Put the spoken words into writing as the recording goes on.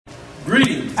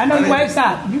Greetings. I know you wait,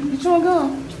 stop. You chewing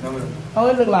gum? No, ma'am. Oh,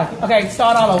 it look like it. Okay,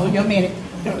 start all over. Your minute.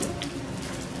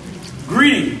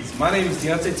 Greetings. My name is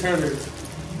Deontay Turner,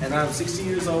 and I'm 16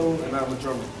 years old, and I'm a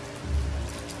drummer.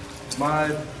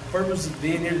 My purpose of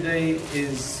being here today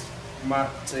is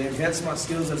to enhance my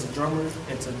skills as a drummer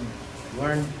and to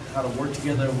learn how to work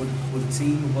together with a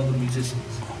team of other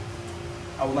musicians.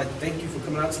 I would like to thank you for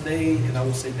coming out today, and I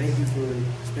will say thank you for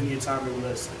spending your time here with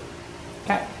us.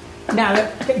 Okay. Now,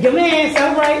 give me a hand,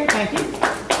 celebrate. Thank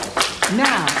you.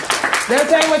 Now, let me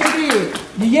tell you what you did.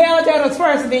 You yelled at us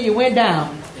first, and then you went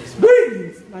down.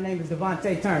 Greetings. My name is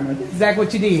Devontae Turner. That's exactly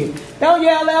what you did. Don't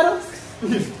yell at us.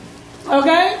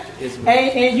 Okay? Yes,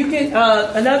 and you can,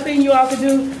 another thing you all can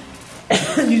do,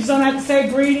 you just don't have to say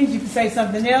greetings. You can say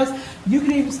something else. You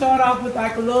can even start off with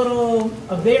like a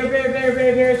very, very, very,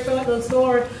 very, very short little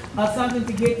story or something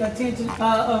to get the attention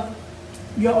of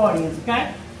your audience.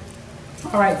 Okay?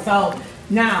 All right. So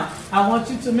now I want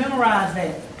you to memorize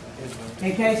that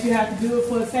in case you have to do it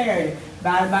for Saturday.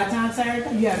 By the time Saturday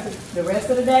comes, you have to, the rest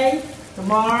of the day,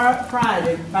 tomorrow,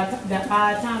 Friday. By the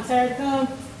time Saturday comes,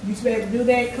 you should be able to do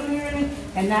that clearly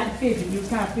and not fidget. You was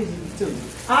kind of fidgety too.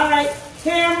 All right.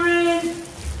 Cameron.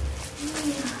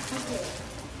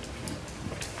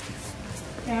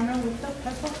 Cameron with the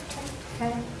pepper.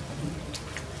 Okay.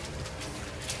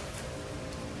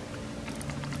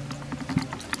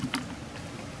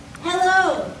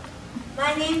 Hello,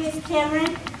 my name is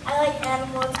Cameron. I like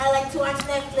animals. I like to watch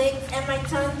Netflix, and my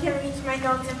tongue can reach my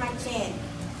nose and my chin.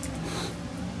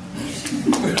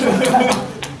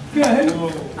 Good.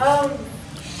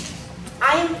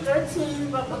 I am 13,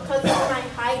 but because of my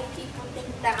height, people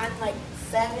think that I'm like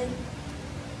 7.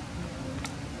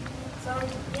 So,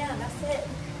 yeah, that's it.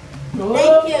 Good.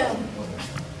 Thank you.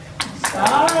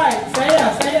 All right, stay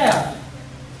there, stay there.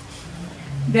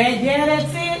 Yeah,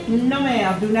 that's it? No,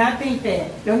 ma'am, do not think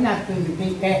that. Do not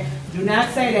think that. Do not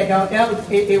say that. Don't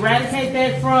ever eradicate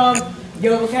that from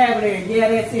your vocabulary. Yeah,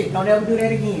 that's it. Don't ever do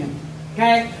that again.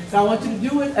 Okay? So I want you to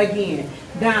do it again.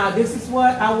 Now, this is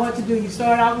what I want to do. You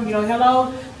start out with,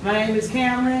 hello, my name is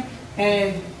Cameron,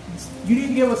 and you need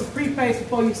to give us a preface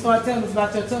before you start telling us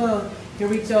about your tongue to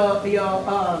reach your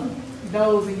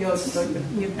nose and your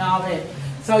all that.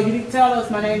 So you need to tell us,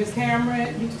 my name is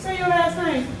Cameron. Did you say your last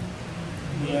name?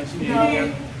 Yes, you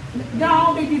No, I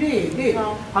don't think you did you?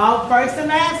 No. First and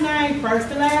last name,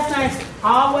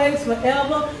 always,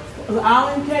 forever. I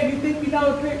don't even care if you think you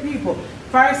know trick people.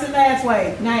 First and last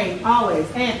name, always.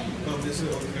 And This is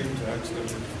okay to ask them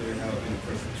if they have any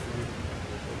preference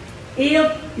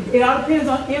for it all depends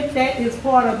on if that is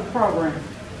part of the program.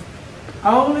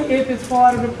 Only if it's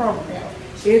part of the program.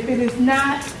 If it is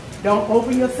not, don't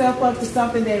open yourself up to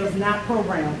something that is not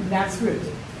programmed, not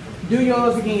scripted. Do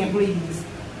yours again, please.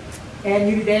 And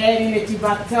you need to add in that you're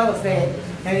about to tell us that.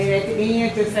 And then at the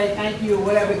end, just say thank you or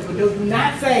whatever. But do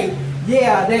not say,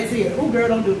 yeah, that's it. Oh, girl,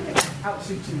 don't do that. I'll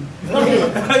shoot you. Go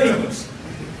ahead.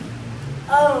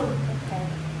 Oh, okay.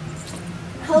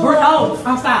 Hello.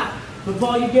 Oh, stop.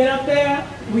 Before you get up there,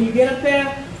 when you get up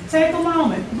there, take a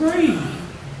moment. Breathe.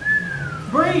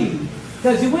 Breathe.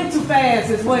 Because you went too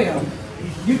fast as well.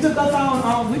 You took us on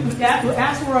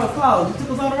Astro closed. You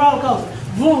took us on the roller coaster.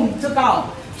 Boom, you took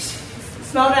off.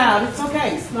 Slow down. It's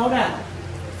okay. Slow down.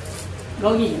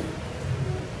 Go again.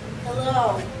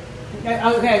 Hello.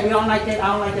 Okay, we don't like that. I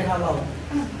don't like that hello.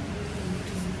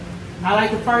 I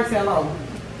like the first hello.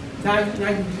 Now you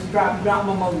just drop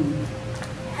my mood.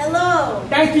 Hello.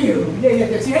 Thank you. Yeah.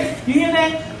 You hear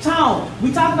that? Tone.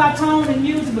 We talk about tone in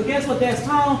music, but guess what? That's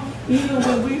tone even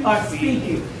when we are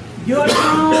speaking. Your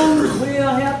tone will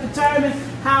help determine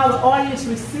how the audience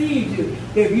receives you.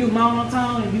 If you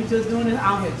monotone and you just doing it, I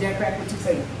don't have jack crack what you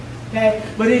say. Okay?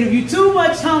 But if you too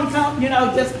much tone,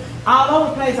 just all over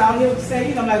the place, I'll hear what you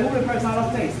say, like who the person all over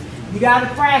the place. You gotta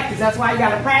practice. That's why you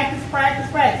gotta practice.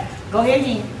 Go ahead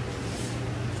again.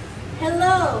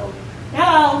 Hello.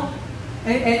 Hello.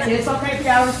 And it's okay if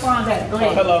y'all respond to that. Go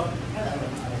ahead. Hello.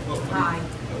 Hi.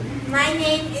 My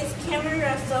name is Cameron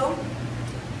Russell.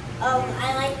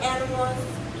 I like animals.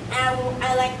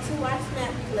 I like to watch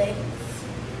Netflix.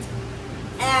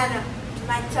 And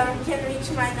my tongue can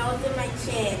reach my nose and my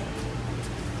chin.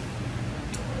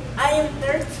 I am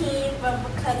 13, but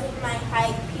because of my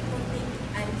height, people think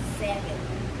I'm 7.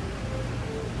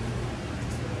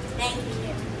 Thank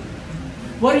you.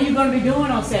 What are you going to be doing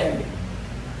on Saturday?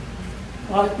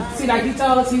 See, like you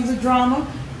told us, he's a drummer.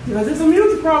 Because it's a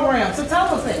music program, so tell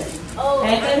us that. Oh,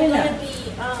 I'm going to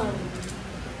be,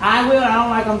 I will. I don't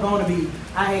like I'm going to be.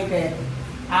 I hate that.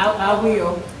 I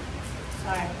will.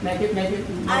 Sorry. Make it.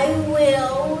 I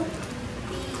will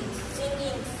be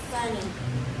singing Sunny.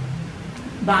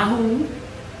 By whom?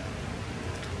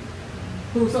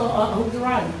 Who's the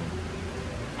writer?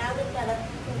 I looked that up.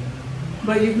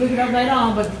 But you can look it up later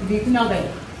on, but you need to know that.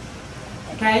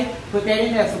 Okay? Put that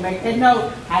in there, so make that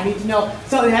note. I need to know.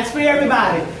 So that's for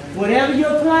everybody. Whatever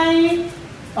you're playing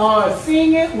or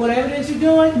singing, whatever it is you're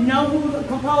doing, know who the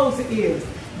composer is.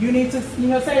 You need to,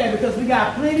 say that because we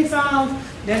got plenty of songs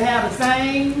that have the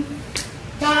same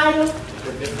title,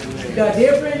 the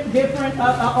different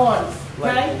artists.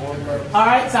 Okay? All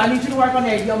right, so I need you to work on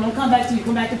that. I'm going to come back to you.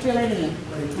 Come back and fill that in.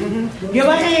 Mm-hmm. Give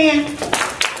a hand.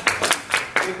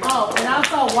 Oh, and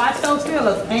also watch those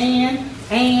fillers. And.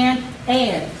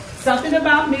 Something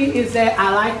about me is that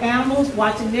I like animals,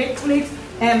 watching Netflix,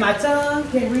 and my tongue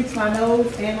can reach my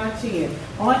nose and my chin.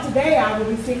 On today, I will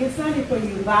be singing Sunny for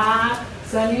you, live,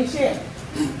 Sunny and Chef.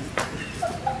 4,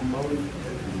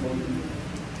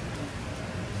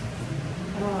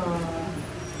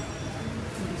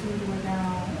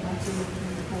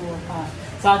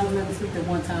 5. So I just let them speak at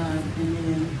one time, and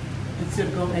then instead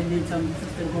of going, and then tell me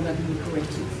instead of going back and do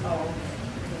corrections. Oh.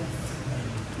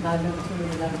 Not another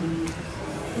 20, that'll be.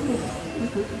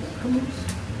 Come on.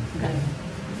 Okay.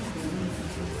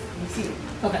 You see it?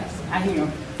 Okay. I hear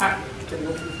him. All right.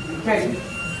 Okay.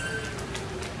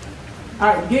 All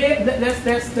right.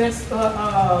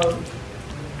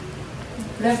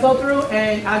 Let's go through,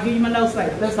 and I'll give you my notes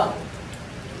later. Let's go.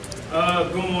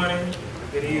 Good morning.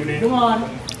 Good evening. Good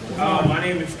morning. My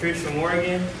name is Christian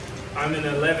Morgan. I'm in the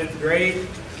 11th grade,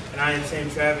 and I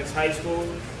attend Travis High School.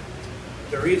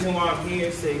 The reason why I'm here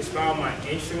is to expound my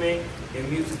instrument in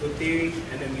musical theory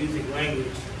and the music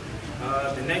language.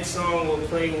 The next song we'll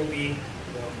play will be,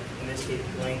 well, in this case,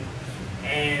 blank.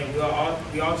 And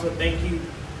we also thank you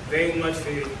very much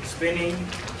for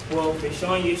for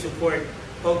showing your support.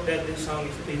 Hope that this song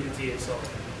is pleasing to your soul.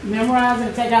 Memorize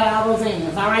and take out all those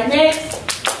ends. All right, next.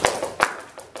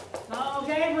 Oh,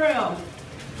 Gabriel.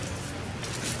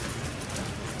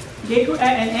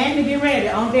 And Andy, get ready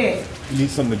on deck. You need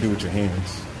something to do with your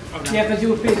hands. Okay. Yeah, because you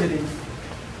were fidgeting.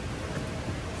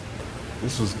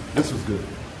 This was good.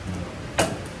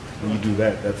 When you do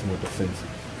that, that's more defensive.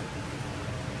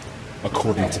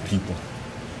 According to people.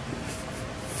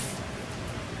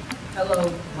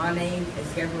 Hello, my name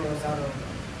is Gabriel Rosado.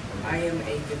 I am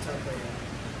a guitar player.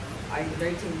 I am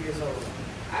 13 years old.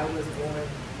 I was born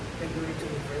February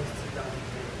 21st, 2003.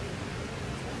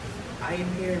 I am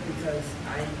here because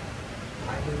I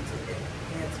need to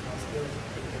enhance my skills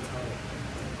in guitar.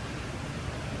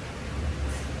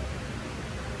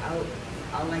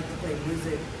 I like to play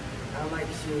music. I like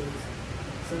shoes.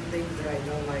 Some things that I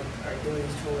don't like are doing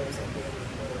chores and being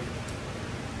bored.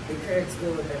 The current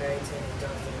school that I attend is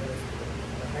Johnson Middle School.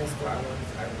 The high school I went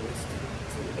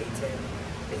to A10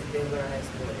 is Bingler High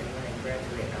School, and when I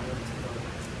graduate, I want to go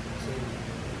to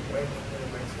Rennette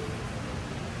University.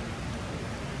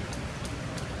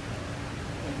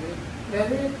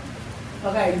 That's it?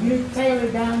 Okay, you tailor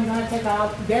it down. You're going to take out.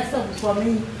 That stuff was for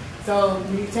me. So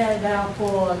you tear it down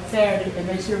for Saturday and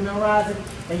make sure you memorize it.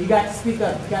 And you got to speak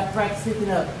up. You got to practice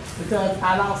speaking up. Because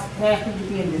I lost half of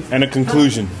the endings. And a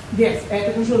conclusion. Yes, at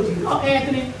the conclusion. Oh,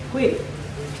 Anthony, quick.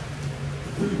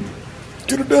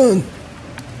 Get it done.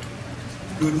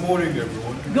 Good morning,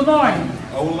 everyone. Good morning.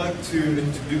 I would like to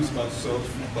introduce myself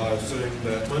by saying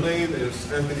that my name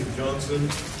is Anthony Johnson.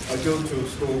 I go to a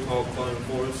school called Klein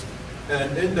Forest,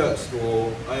 and in that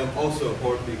school, I am also a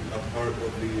part of the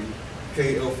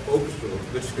KF Orchestra,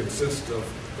 which consists of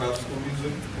classical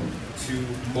music to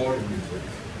modern music.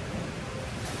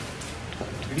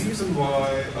 The reason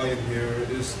why I am here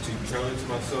is to challenge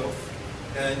myself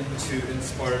and to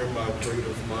inspire my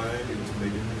creative mind into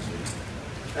making music,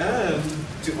 and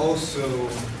to also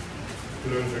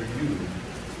pleasure you,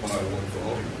 my wonderful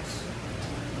audience.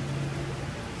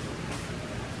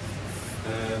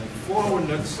 And for our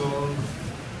next song,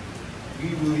 we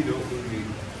really don't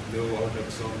know our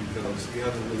next song because we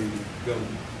haven't really gone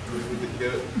through with it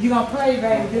yet. You're going to play,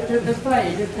 baby. Just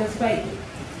play. Just fake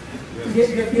it.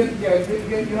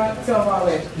 You don't have to tell them all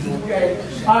that. Okay.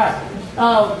 All right.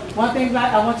 One thing I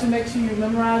want you to make sure you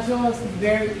memorize yours.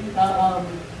 Very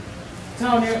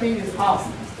tone, everything is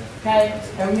awesome. Okay?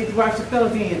 And we need to rush the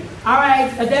fellas in. All right,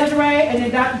 Desiree and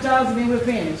then Dr. Jones, and then we'll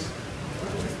finish.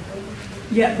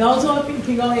 Yeah, those are the people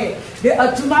can go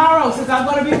ahead. Tomorrow, since I'm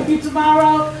going to be with you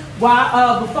tomorrow,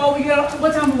 before we get on,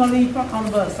 what time are we going to leave on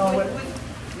the bus?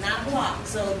 9 o'clock.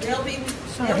 So they'll be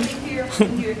here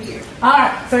when you're here. All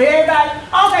right, so everybody,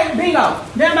 okay, bingo.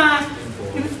 Never mind.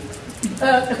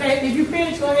 Okay, if you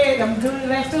finish, go ahead. I'm doing the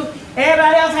last two.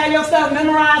 Everybody else have your stuff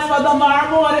memorized for tomorrow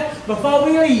morning before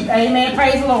we leave. Amen.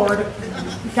 Praise the Lord.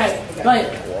 Okay, go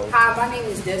ahead. Hi, my name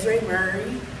is Desiree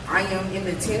Murray. I am in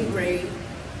the 10th grade.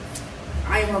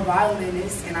 I am a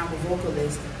violinist and I'm a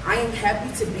vocalist. I am happy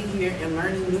to be here and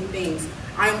learning new things.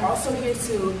 I am also here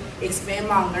to expand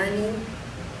my learning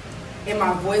in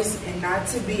my voice and not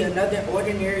to be another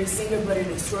ordinary singer, but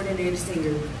an extraordinary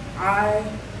singer. I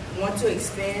want to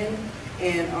expand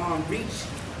and reach.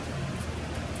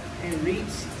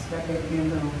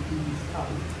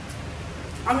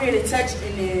 I'm here to touch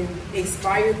and then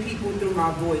inspire people through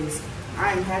my voice.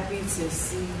 I am happy to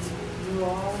see you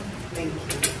all. Thank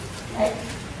you. Hey,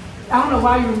 I don't know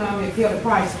why you remind me of Kelly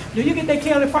Price. Do you get that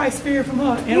Kelly Price spirit from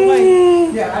her in a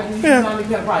way? Yeah, I just remind me of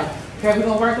Kelly Price. Okay, we're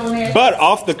going to work on that. But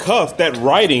off the cuff, that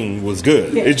writing was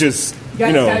good. Yeah. It just,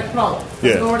 Got to flow.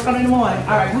 Yeah. We're going to work on it in the morning.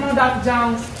 All right, come on, Dr.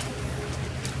 Jones.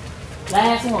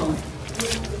 Last one.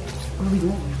 What are we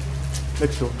doing?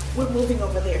 Next door. We're moving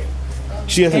over there.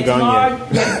 She hasn't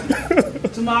gone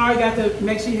yet. Tomorrow, you got to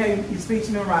make sure you have your speech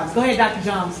memorized. Go ahead, Dr.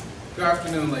 Jones. Good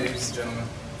afternoon, ladies and gentlemen.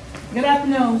 Good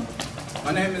afternoon.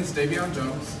 My name is Davion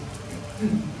Jones.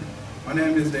 I'm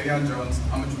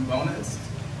a trombonist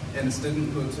and a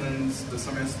student who attends the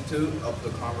Summer Institute of the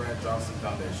Conrad Johnson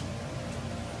Foundation.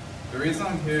 The reason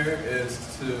I'm here is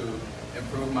to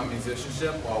improve my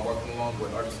musicianship while working along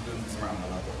with other students around my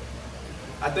level.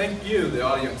 I thank you, the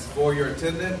audience, for your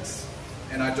attendance,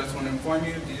 and I just want to inform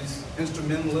you these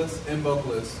instrumentalists and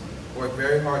vocalists work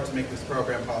very hard to make this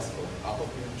program possible. I hope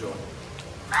you enjoy.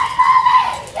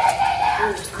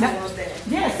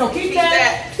 Yeah, so keep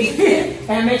that.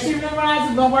 And make sure you memorize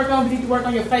it. We're going to work on, we need to work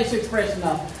on your facial expression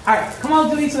now. All right, come on,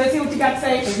 Julissa, let's see what you got to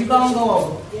say, and you're going to go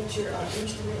over. Get your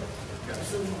instrument.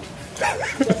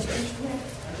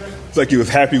 It's like he was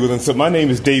happy with him. So my name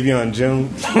is Davion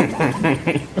Jones. Hey,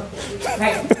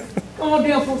 come on,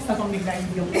 Bill. Go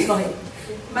ahead.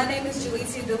 My name is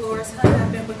Julissa Dolores Hunt.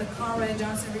 I've been with the Conrad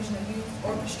Johnson Regional Youth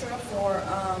Orchestra for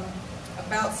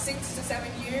about 6 to 7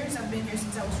 years. I've been here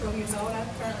since I was 12 years old. I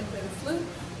currently play the flute,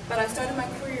 but I started my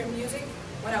career in music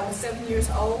when I was 7 years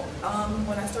old,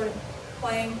 when I started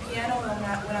playing piano and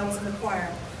when I was in the choir.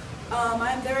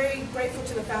 I am very grateful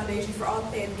to the foundation for all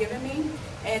that they have given me,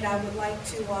 and I would like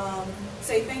to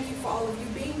say thank you for all of you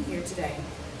being here today.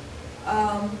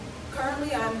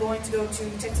 Currently, I'm going to go to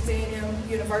Texas A&M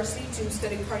University to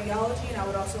study cardiology, and I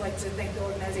would also like to thank the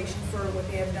organization for what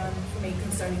they have done for me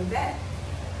concerning that.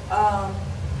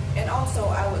 And also,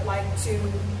 I would like to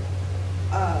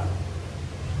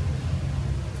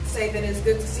say that it's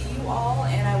good to see you all,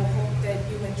 and I hope that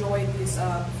you enjoyed this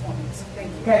performance. Thank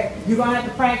you. Okay, you're going to have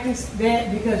to practice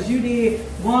that because you did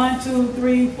 1, 2,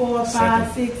 3, 4,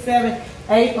 5, 6, 7,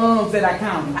 8 that I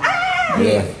counted.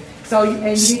 Yeah. So,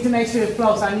 and you need to make sure it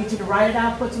flows. So I need you to write it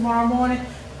out for tomorrow morning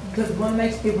because we want to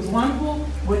make it was wonderful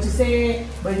what you said,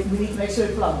 but we need to make sure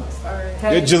it flows.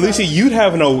 Okay? Yeah, Julissa, you'd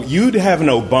have an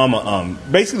Obama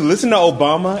Basically, listen to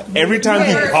Obama. Every time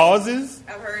he pauses,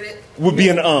 I've heard it. Would be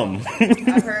an I've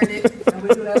heard it. And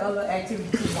we'll do that other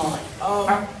activity tomorrow.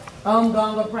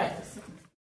 Gonna go practice.